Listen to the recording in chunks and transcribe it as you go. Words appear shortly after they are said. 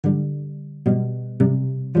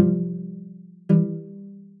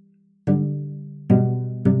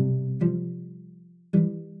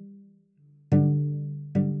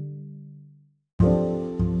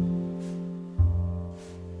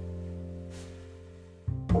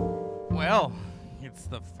Well, it's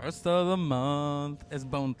the first of the month, as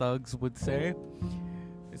Bone Thugs would say.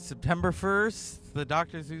 It's September 1st, the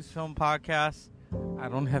Dr. Zeus Film Podcast. I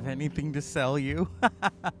don't have anything to sell you.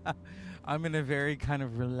 I'm in a very kind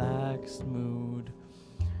of relaxed mood.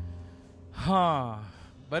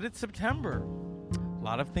 But it's September. A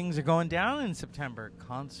lot of things are going down in September.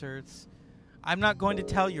 Concerts. I'm not going to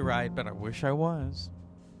Telluride, but I wish I was.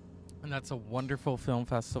 And that's a wonderful film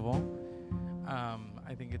festival.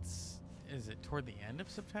 I think is it toward the end of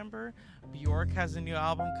September? Bjork has a new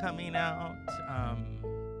album coming out.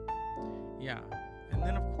 Yeah. And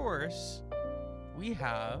then, of course, we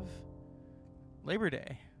have Labor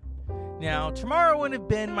Day. Now, tomorrow would have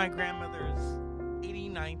been my grandmother's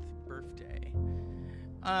 89th birthday.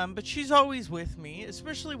 But she's always with me,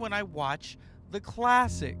 especially when I watch the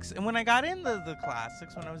classics. And when I got into the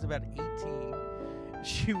classics, when I was about 18,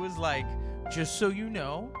 she was like, just so you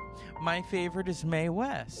know, my favorite is Mae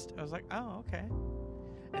West. I was like, oh, okay.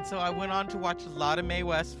 And so I went on to watch a lot of Mae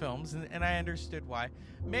West films, and I understood why.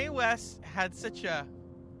 Mae West had such an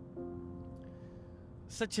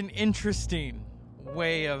interesting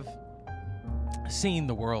way of seeing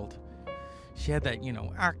the world. She had that,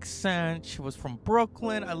 accent. She was from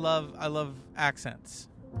Brooklyn. I love accents.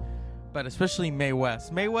 But especially Mae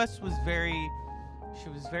West. Mae West was very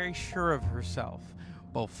sure of herself,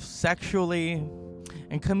 both sexually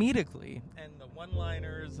and comedically. And the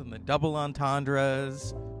one-liners and the double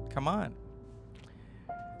entendres. Come on.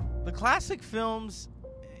 The classic films,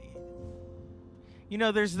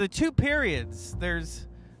 there's the two periods. There's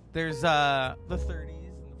the 30s and the 40s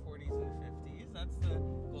and the 50s. That's the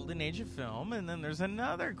golden age of film. And then there's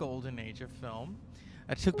another golden age of film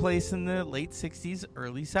that took place in the late 60s,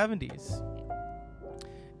 early 70s.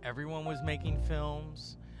 Everyone was making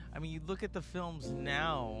films. I mean, you look at the films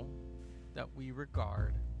now that we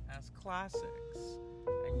regard as classics,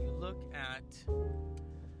 and you look at,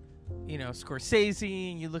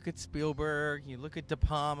 Scorsese, and you look at Spielberg, you look at De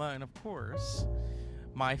Palma, and of course,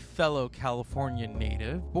 my fellow California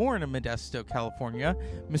native, born in Modesto, California,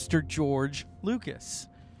 Mr. George Lucas.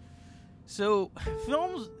 So,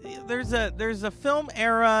 films, there's a film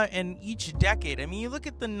era in each decade. I mean, you look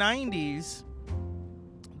at the 90s,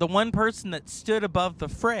 the one person that stood above the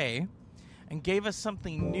fray and gave us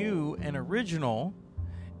something new and original,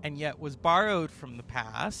 and yet was borrowed from the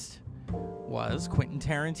past, was Quentin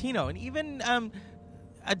Tarantino. And even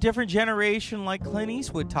a different generation like Clint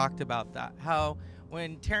Eastwood talked about that. How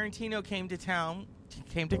when Tarantino came to Cannes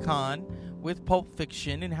with Pulp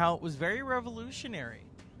Fiction, and how it was very revolutionary.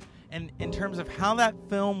 And in terms of how that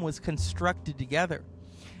film was constructed together.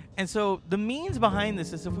 And so the means behind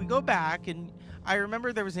this is, if we go back, and I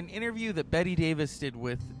remember there was an interview that Bette Davis did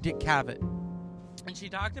with Dick Cavett. And she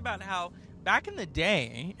talked about how back in the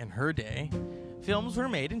day, in her day, films were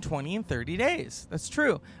made in 20 and 30 days. That's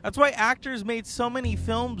true. That's why actors made so many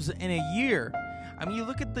films in a year. I mean, you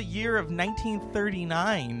look at the year of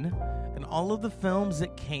 1939 and all of the films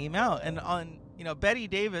that came out. And on, Bette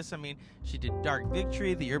Davis, I mean, she did Dark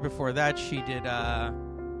Victory. The year before that, she did,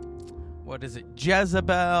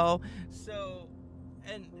 Jezebel. So,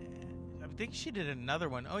 and I think she did another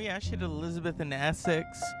one. Oh, yeah, she did Elizabeth in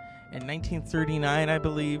Essex in 1939, I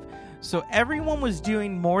believe. So everyone was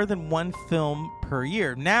doing more than one film per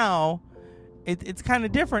year. Now, it's kind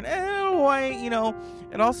of different. And in a way,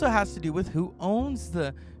 it also has to do with who owns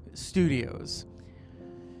the studios.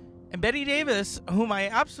 And Bette Davis, whom I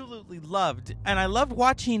absolutely loved, and I loved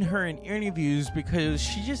watching her in interviews because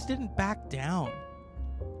she just didn't back down.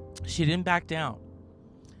 She didn't back down.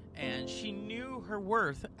 And she knew her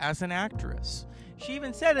worth as an actress. She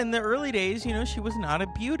even said in the early days, she was not a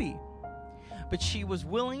beauty. But she was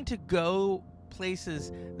willing to go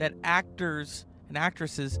places that actors and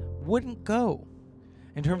actresses wouldn't go,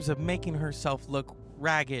 in terms of making herself look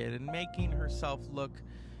ragged and making herself look,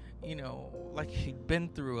 like she'd been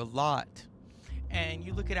through a lot. And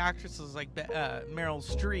you look at actresses like Meryl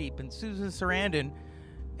Streep and Susan Sarandon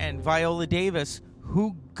and Viola Davis,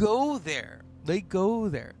 who go there. They go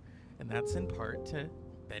there. And that's in part to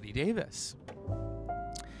Bette Davis.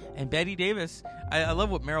 And Bette Davis, I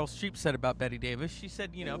love what Meryl Streep said about Bette Davis. She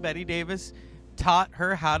said, Bette Davis taught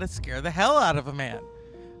her how to scare the hell out of a man.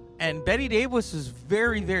 And Bette Davis was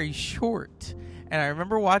very, very short. And I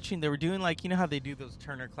remember watching, they were doing how they do those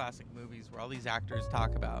Turner Classic Movies where all these actors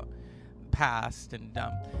talk about the past. And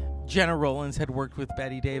Jenna Rollins had worked with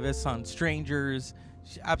Bette Davis on Strangers.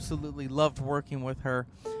 She absolutely loved working with her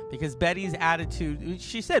because Betty's attitude,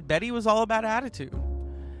 she said Bette was all about attitude.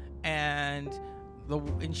 And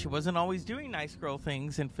she wasn't always doing nice girl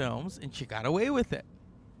things in films, and she got away with it.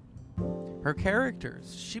 Her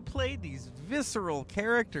characters, she played these visceral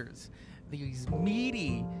characters these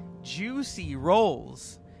meaty, juicy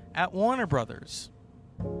roles at Warner Brothers.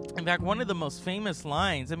 In fact, one of the most famous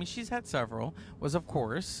lines, I mean, she's had several, was, of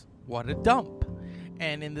course, "What a dump."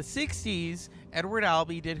 And in the 60s, Edward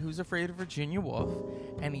Albee did Who's Afraid of Virginia Woolf,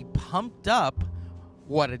 and he pumped up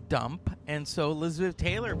 "What a Dump." And so Elizabeth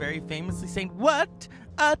Taylor very famously saying, "What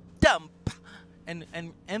a dump," and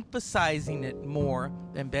emphasizing it more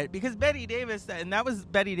than because Bette Davis, and that was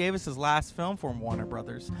Bette Davis's last film for Warner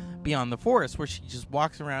Brothers, Beyond the Forest, where she just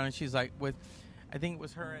walks around and she's like with, I think it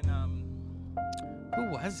was her and who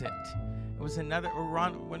was it? It was another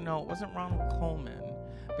no, it wasn't Ronald Coleman,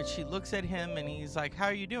 but she looks at him and he's like, "How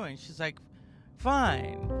are you doing?" She's like,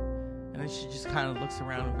 "Fine," and then she just kind of looks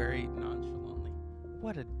around very nonchalantly.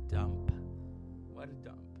 What a dump! What a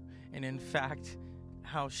dump! And in fact,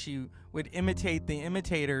 how she would imitate the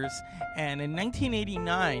imitators. And in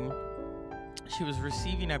 1989, she was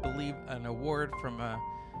receiving, I believe, an award from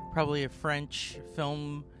probably a French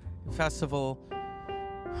film festival.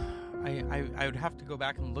 I would have to go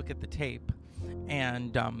back and look at the tape.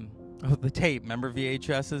 And the tape, remember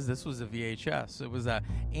VHSs? This was a VHS. It was a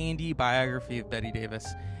A&E biography of Bette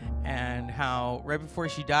Davis. And how right before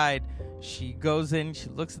she died, she goes in, she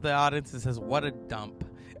looks at the audience and says, "What a dump."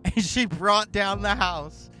 And she brought down the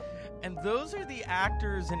house. And those are the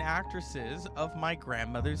actors and actresses of my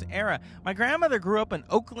grandmother's era. My grandmother grew up in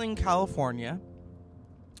Oakland, California,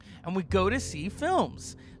 and we'd go to see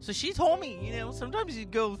films. So she told me, sometimes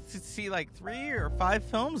you'd go to see like 3 or 5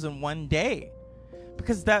 films in one day,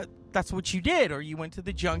 because that's what you did. Or you went to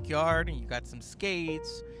the junkyard and you got some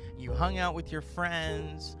skates, you hung out with your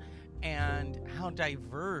friends, and how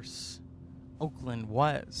diverse Oakland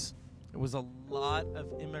was. It was a lot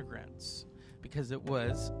of immigrants because it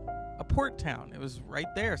was a port town. It was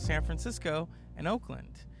right there, San Francisco and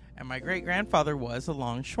Oakland. And my great-grandfather was a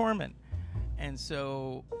longshoreman. And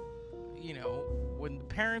so, when the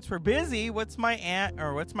parents were busy, what's my aunt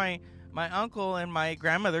or what's my uncle and my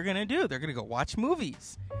grandmother going to do? They're going to go watch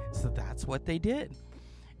movies. So that's what they did.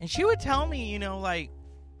 And she would tell me, I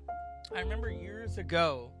remember years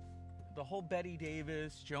ago, the whole Bette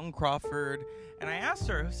Davis, Joan Crawford, and I asked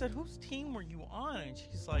her, I said, "Whose team were you on?" And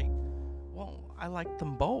she's like, "Well, I liked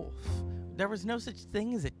them both. There was no such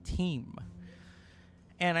thing as a team."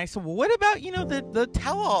 And I said, "Well, what about, the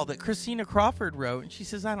tell-all that Christina Crawford wrote?" And she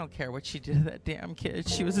says, "I don't care what she did to that damn kid.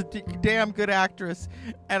 She was a damn good actress."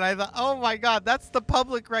 And I thought, oh my God, that's the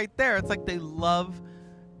public right there. It's like they love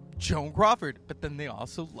Joan Crawford, but then they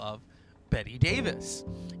also love Bette Davis.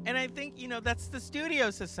 And I think, that's the studio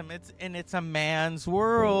system. It's a man's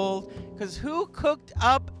world. Because who cooked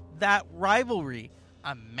up that rivalry?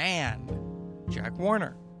 A man, Jack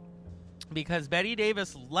Warner. Because Bette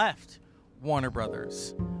Davis left Warner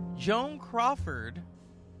Brothers. Joan Crawford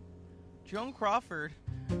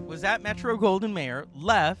was at Metro-Goldwyn-Mayer,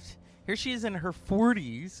 left. Here she is in her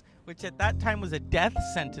 40s, which at that time was a death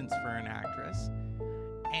sentence for an actress,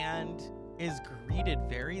 and is greeted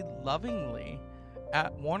very lovingly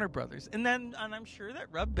at Warner Brothers. And I'm sure that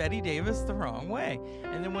rubbed Bette Davis the wrong way.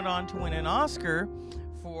 And then went on to win an Oscar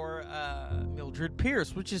for Mildred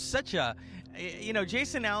Pierce, which is such a,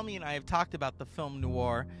 Jason Alme and I have talked about the film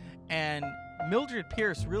noir, and Mildred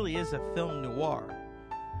Pierce really is a film noir.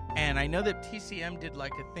 And I know that TCM did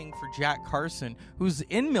like a thing for Jack Carson, who's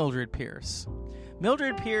in Mildred Pierce.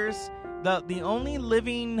 Mildred Pierce, the only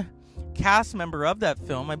living cast member of that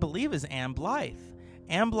film, I believe, is Ann Blythe.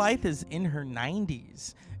 Ann Blythe is in her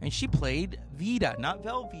 90s, and she played Vida, not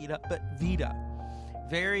Velveeta, but Vida.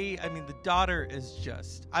 The daughter is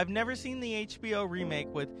just... I've never seen the HBO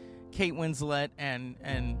remake with Kate Winslet and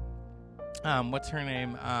what's her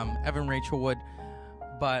name? Evan Rachel Wood.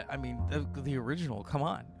 But, the original, come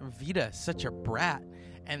on. Vida is such a brat.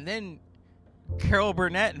 And then Carol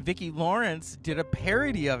Burnett and Vicki Lawrence did a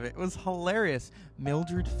parody of it. It was hilarious.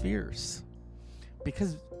 Mildred Fierce.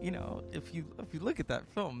 Because, if you look at that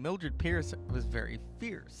film, Mildred Pierce was very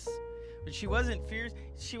fierce. But she wasn't fierce.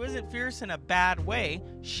 She wasn't fierce in a bad way.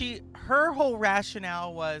 Her whole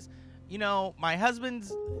rationale was, my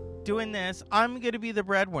husband's doing this, I'm going to be the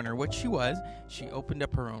breadwinner, which she was. She opened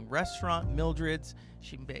up her own restaurant, Mildred's.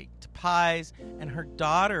 She baked pies, and her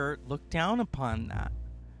daughter looked down upon that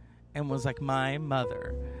and was like, my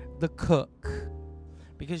mother, the cook.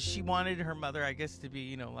 Because she wanted her mother, I guess, to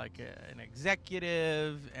be, an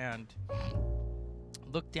executive and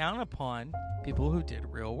look down upon people who did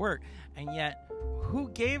real work. And yet, who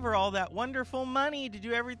gave her all that wonderful money to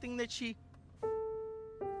do everything that she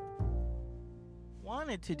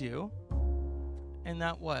wanted to do? And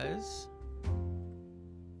that was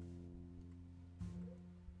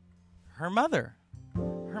her mother.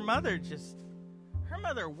 Her her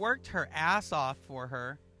mother worked her ass off for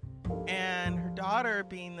her, and her daughter,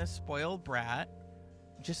 being the spoiled brat,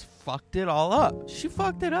 just fucked it all up. She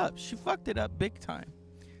fucked it up. She fucked it up big time.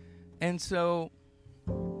 And so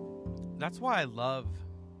that's why I love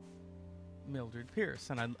Mildred Pierce,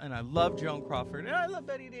 and I love Joan Crawford, and I love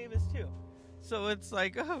Bette Davis too. So it's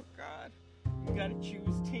like, oh God, you gotta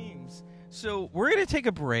choose teams. So we're gonna take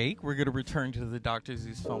a break. We're gonna return to the Dr.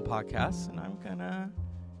 Zeus Film Podcast, and I'm gonna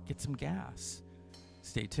get some gas.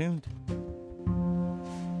 Stay tuned.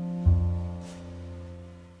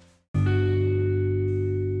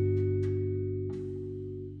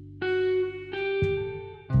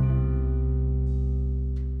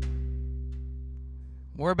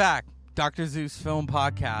 We're back. Dr. Zeus Film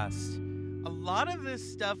Podcast. A lot of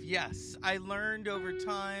this stuff, yes, I learned over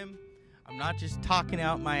time. I'm not just talking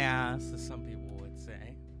out my ass, as some people would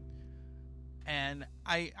say. And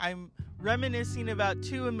I'm reminiscing about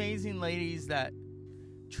two amazing ladies that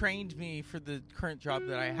trained me for the current job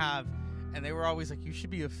that I have. And they were always like, you should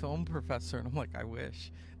be a film professor. And I'm like, I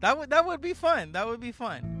wish. That would be fun. That would be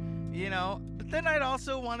fun. You know, but then I'd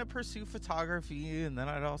also want to pursue photography, and then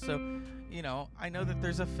I'd also, you know, I know that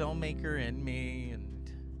there's a filmmaker in me, and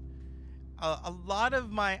a lot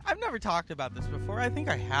of I've never talked about this before. I think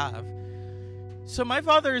I have. So my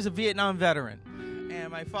father is a Vietnam veteran, and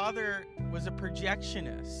my father was a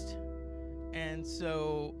projectionist, and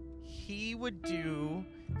so he would do,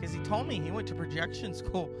 because he told me he went to projection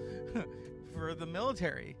school for the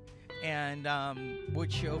military, and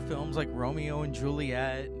would show films like Romeo and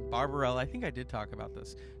Juliet, and Barbarella. I think I did talk about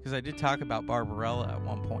this, because I did talk about Barbarella at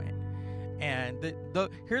one point. And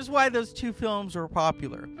here's why those two films were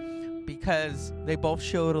popular. Because they both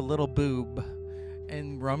showed a little boob.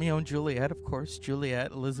 And Romeo and Juliet, of course,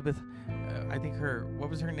 Juliet, Elizabeth, I think what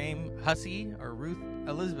was her name? Hussey, or Ruth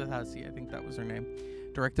Elizabeth Hussey, I think that was her name.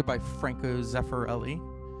 Directed by Franco Zeffirelli.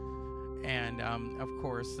 And, of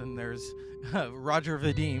course, then there's Roger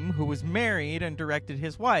Vadim, who was married and directed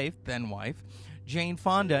his wife, then wife, Jane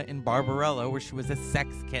Fonda, in Barbarella, where she was a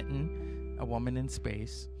sex kitten, a woman in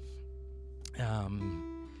space.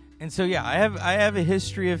 And so, yeah, I have a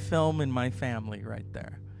history of film in my family right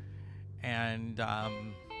there. And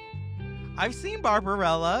I've seen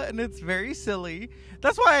Barbarella, and it's very silly.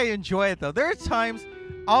 That's why I enjoy it, though. There are times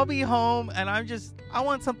I'll be home, and I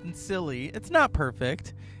want something silly. It's not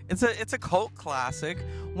perfect. It's a cult classic.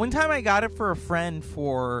 One time I got it for a friend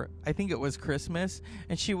for, I think it was Christmas,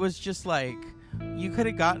 and she was just like, you could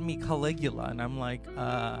have gotten me Caligula. And I'm like,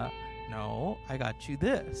 no, I got you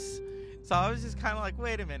this. So I was just kind of like,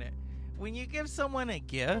 wait a minute. When you give someone a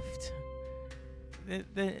gift,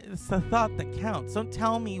 it's the thought that counts. Don't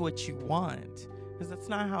tell me what you want, because that's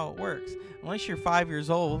not how it works. Unless you're 5 years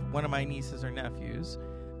old, one of my nieces or nephews,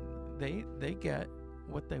 they get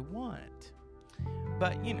what they want.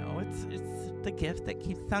 But, you know, it's the gift that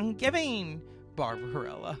keeps on giving,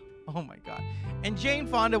 Barbarella. Oh, my God. And Jane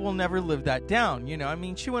Fonda will never live that down, you know. I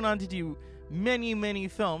mean, she went on to do many, many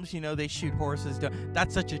films. You know, They Shoot Horses.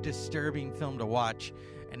 That's such a disturbing film to watch.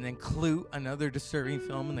 And then Clute, another disturbing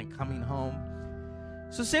film, and then Coming Home.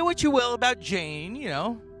 So say what you will about Jane, you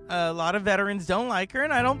know. A lot of veterans don't like her,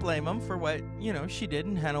 and I don't blame them for what, you know, she did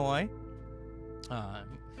in Hanoi.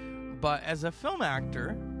 But as a film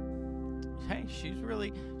actor, hey, she's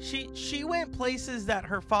really... She went places that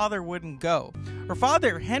her father wouldn't go. Her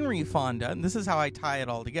father, Henry Fonda, and this is how I tie it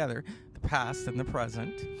all together, the past and the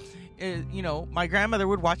present. You know, my grandmother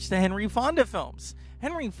would watch the Henry Fonda films.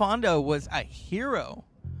 Henry Fonda was a hero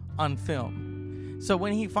on film. So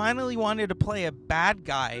when he finally wanted to play a bad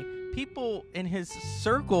guy, people in his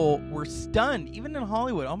circle were stunned, even in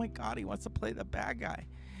Hollywood. Oh my God, he wants to play the bad guy.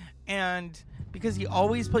 And because he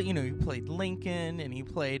always played, you know, he played Lincoln, and he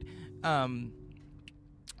played,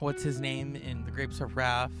 what's his name in The Grapes of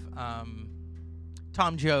Wrath?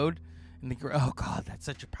 Tom Joad. Oh God, that's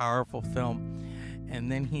such a powerful film.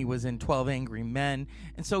 And then he was in 12 Angry Men.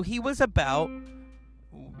 And so he was about,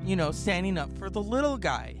 you know, standing up for the little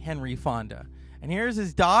guy, Henry Fonda. And here's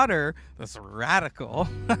his daughter, this radical.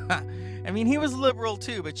 I mean, he was liberal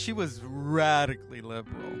too, but she was radically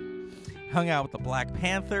liberal. Hung out with the Black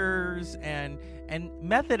Panthers and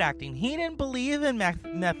method acting. He didn't believe in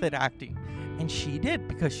method acting. And she did,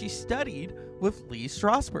 because she studied with Lee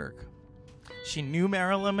Strasberg. She knew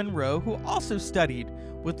Marilyn Monroe, who also studied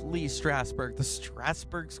with Lee Strasberg, the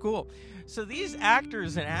Strasberg School. So these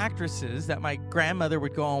actors and actresses that my grandmother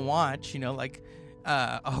would go and watch, you know, like,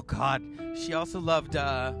 oh God, she also loved,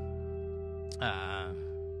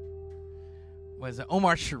 was it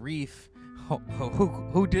Omar Sharif?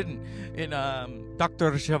 Who didn't? In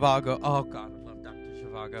Dr. Zhivago. Oh God, I love Dr.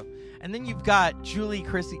 Zhivago. And then you've got Julie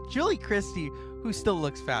Christie. Julie Christie, who still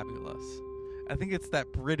looks fabulous. I think it's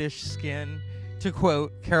that British skin, to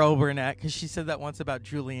quote Carol Burnett, because she said that once about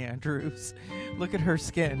Julie Andrews. Look at her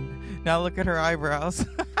skin. Now look at her eyebrows.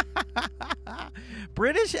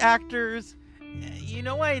 British actors, you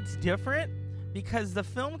know why it's different? Because the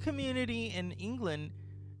film community in England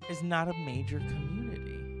is not a major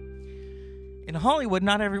community. In Hollywood,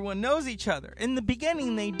 not everyone knows each other. In the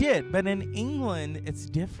beginning, they did, but in England, it's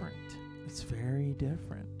different. It's very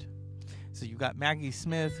different. So you've got Maggie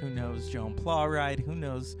Smith, who knows Joan Plowright, who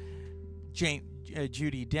knows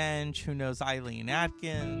Judi Dench, who knows Eileen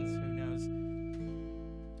Atkins, who knows.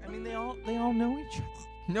 I mean, they all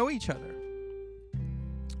know each other.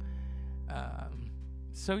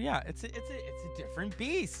 So yeah, it's a different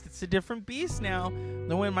beast. It's a different beast now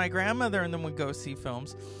than when my grandmother and them would go see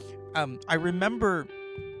films. I remember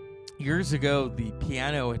years ago the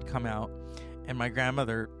Piano had come out, and my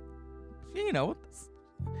grandmother, you know,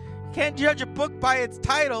 can't judge a book by its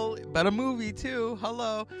title, but a movie too.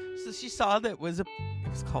 Hello. So she saw that it was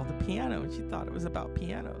called The Piano, and she thought it was about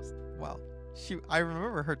pianos. Well, I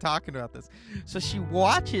remember her talking about this. So she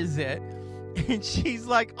watches it, and she's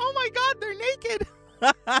like, "Oh my God, they're naked,"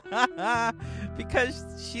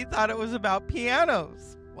 because she thought it was about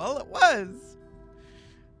pianos. Well, it was.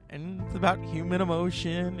 And it's about human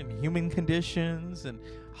emotion and human conditions, and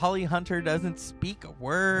Holly Hunter doesn't speak a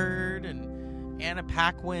word, and Anna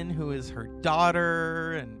Paquin, who is her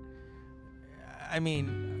daughter, and I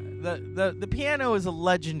mean, the Piano is a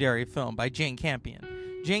legendary film by Jane Campion.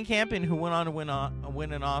 Jane Campion, who went on to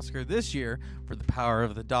win an Oscar this year for The Power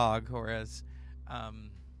of the Dog, whereas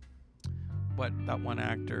what that one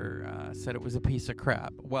actor said it was a piece of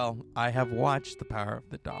crap. Well, I have watched The Power of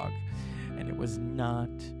the Dog, and it was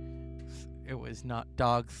not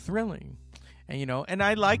dog thrilling. And you know, and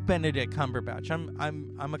I like Benedict Cumberbatch.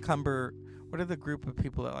 I'm a what are the group of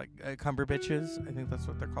people that like Cumberbitches? I think that's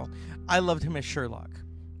what they're called. I loved him as Sherlock.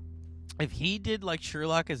 If he did like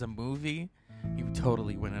Sherlock as a movie, he would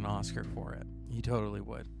totally win an Oscar for it. He totally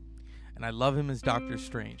would. And I love him as Doctor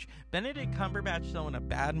Strange. Benedict Cumberbatch, though, in a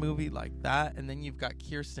bad movie like that, and then you've got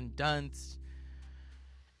Kirsten Dunst.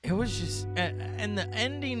 It was just, and the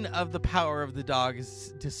ending of The Power of the Dog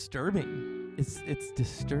is disturbing. It's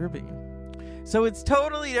disturbing. So it's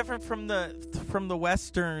totally different from the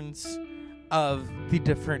westerns of the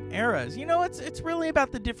different eras. You know, it's really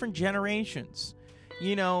about the different generations.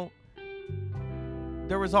 You know,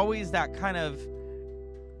 there was always that kind of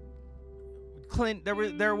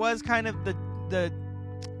there was kind of the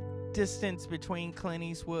distance between Clint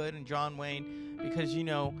Eastwood and John Wayne, because you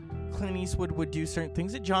know Clint Eastwood would do certain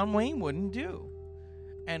things that John Wayne wouldn't do.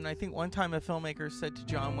 And I think one time a filmmaker said to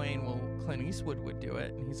John Wayne, well, Clint Eastwood would do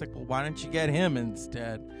it. And he's like, well, why don't you get him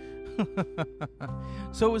instead?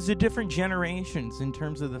 So it was the different generations in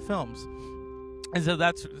terms of the films. And so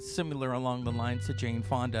that's similar along the lines to Jane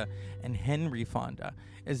Fonda and Henry Fonda,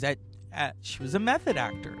 is that she was a method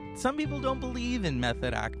actor. Some people don't believe in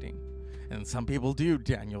method acting, and some people do.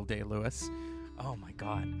 Daniel Day-Lewis. Oh, my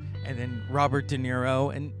God. And then Robert De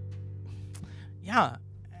Niro. And yeah.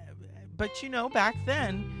 But, you know, back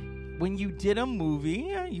then, when you did a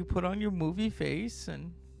movie, you put on your movie face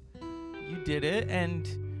and you did it. And,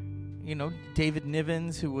 you know, David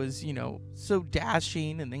Nivens, who was, you know, so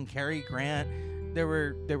dashing, and then Cary Grant. They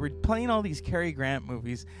were playing all these Cary Grant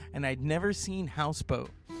movies, and I'd never seen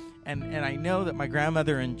Houseboat. And I know that my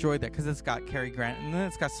grandmother enjoyed that because it's got Cary Grant, and then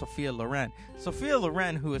it's got Sophia Loren. Sophia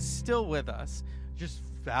Loren, who is still with us, just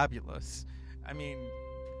fabulous. I mean,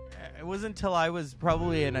 it wasn't until I was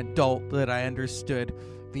probably an adult that I understood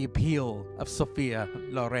the appeal of Sophia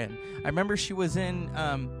Loren. I remember she was in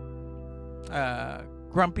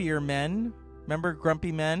Grumpier Men. Remember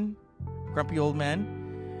Grumpy Men? Grumpy Old Men?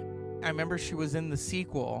 I remember she was in the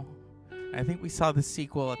sequel. I think we saw the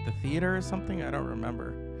sequel at the theater or something. I don't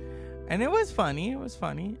remember. And it was funny.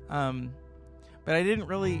 But I didn't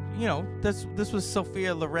really, you know, this was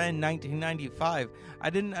Sophia Loren, 1995. I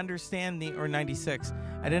didn't understand or 96.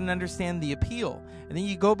 I didn't understand the appeal. And then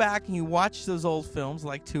you go back and you watch those old films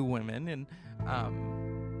like Two Women and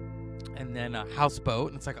then Houseboat,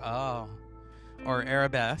 and it's like, oh, or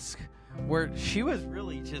Arabesque, where she was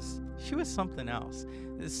really she was something else.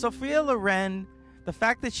 Sophia Loren, the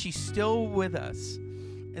fact that she's still with us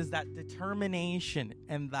is that determination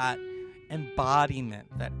and that embodiment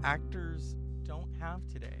that actors don't have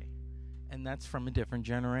today, and that's from a different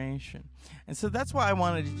generation. And so that's why I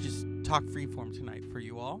wanted to just talk freeform tonight for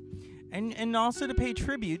you all, and also to pay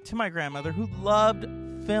tribute to my grandmother who loved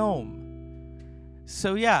film.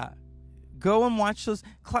 So yeah, go and watch those.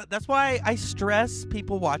 That's why I stress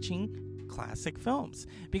people watching classic films,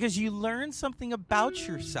 because you learn something about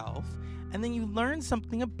yourself, and then you learn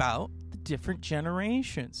something about the different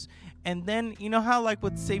generations. And then, you know how, like,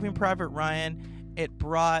 with Saving Private Ryan, it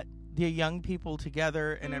brought the young people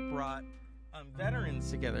together, and it brought veterans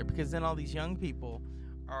together, because then all these young people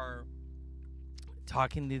are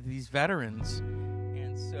talking to these veterans.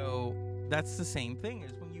 And so that's the same thing,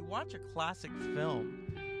 is when you watch a classic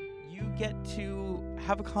film, you get to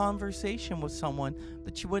have a conversation with someone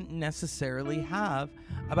that you wouldn't necessarily have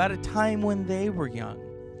about a time when they were young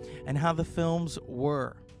and how the films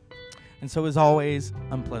were. And so, as always,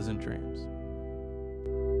 unpleasant dreams.